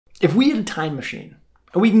If we had a time machine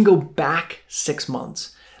and we can go back 6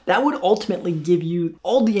 months, that would ultimately give you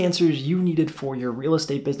all the answers you needed for your real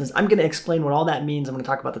estate business. I'm going to explain what all that means. I'm going to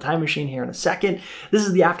talk about the time machine here in a second. This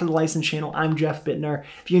is the After the License channel. I'm Jeff Bittner.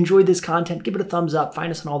 If you enjoyed this content, give it a thumbs up.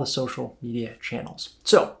 Find us on all the social media channels.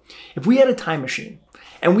 So if we had a time machine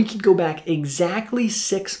and we could go back exactly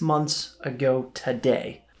 6 months ago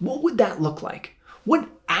today, what would that look like? What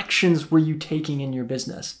actions were you taking in your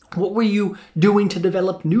business? What were you doing to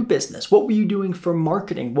develop new business? What were you doing for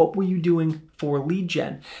marketing? What were you doing for lead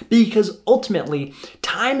gen? Because ultimately,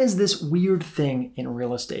 time is this weird thing in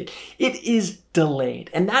real estate. It is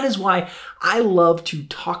delayed. And that is why I love to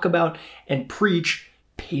talk about and preach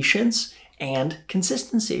patience and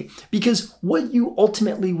consistency, because what you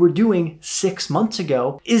ultimately were doing 6 months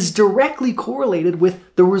ago is directly correlated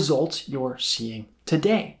with the results you're seeing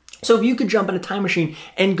today. So if you could jump in a time machine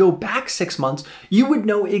and go back 6 months, you would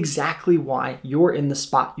know exactly why you're in the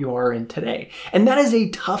spot you are in today. And that is a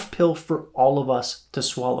tough pill for all of us to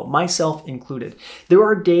swallow, myself included. There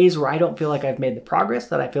are days where I don't feel like I've made the progress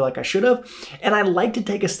that I feel like I should have. And I like to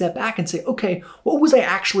take a step back and say, okay, what was I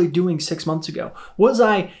actually doing 6 months ago? Was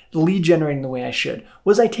I lead generating the way I should?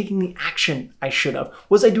 Was I taking the action I should have?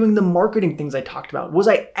 Was I doing the marketing things I talked about? Was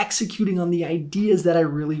I executing on the ideas that I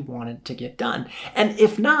really wanted to get done? And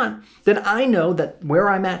if not, then I know that where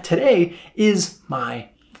I'm at today is my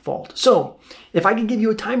fault. So if I could give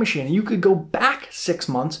you a time machine and you could go back 6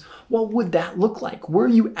 months, what would that look like? Were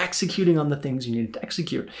you executing on the things you needed to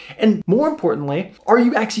execute? And more importantly, are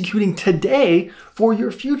you executing today for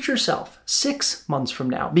your future self 6 months from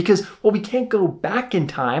now? Because while we can't go back in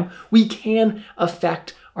time, we can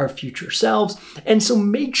affect our future selves. And so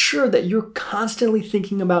make sure that you're constantly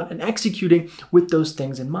thinking about and executing with those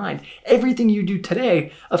things in mind. Everything you do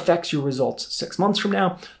today affects your results 6 months from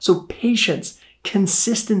now. So patience,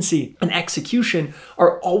 consistency, and execution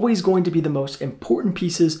are always going to be the most important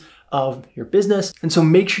pieces of your business. And so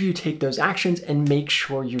make sure you take those actions and make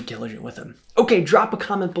sure you're diligent with them. Okay, drop a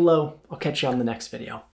comment below. I'll catch you on the next video.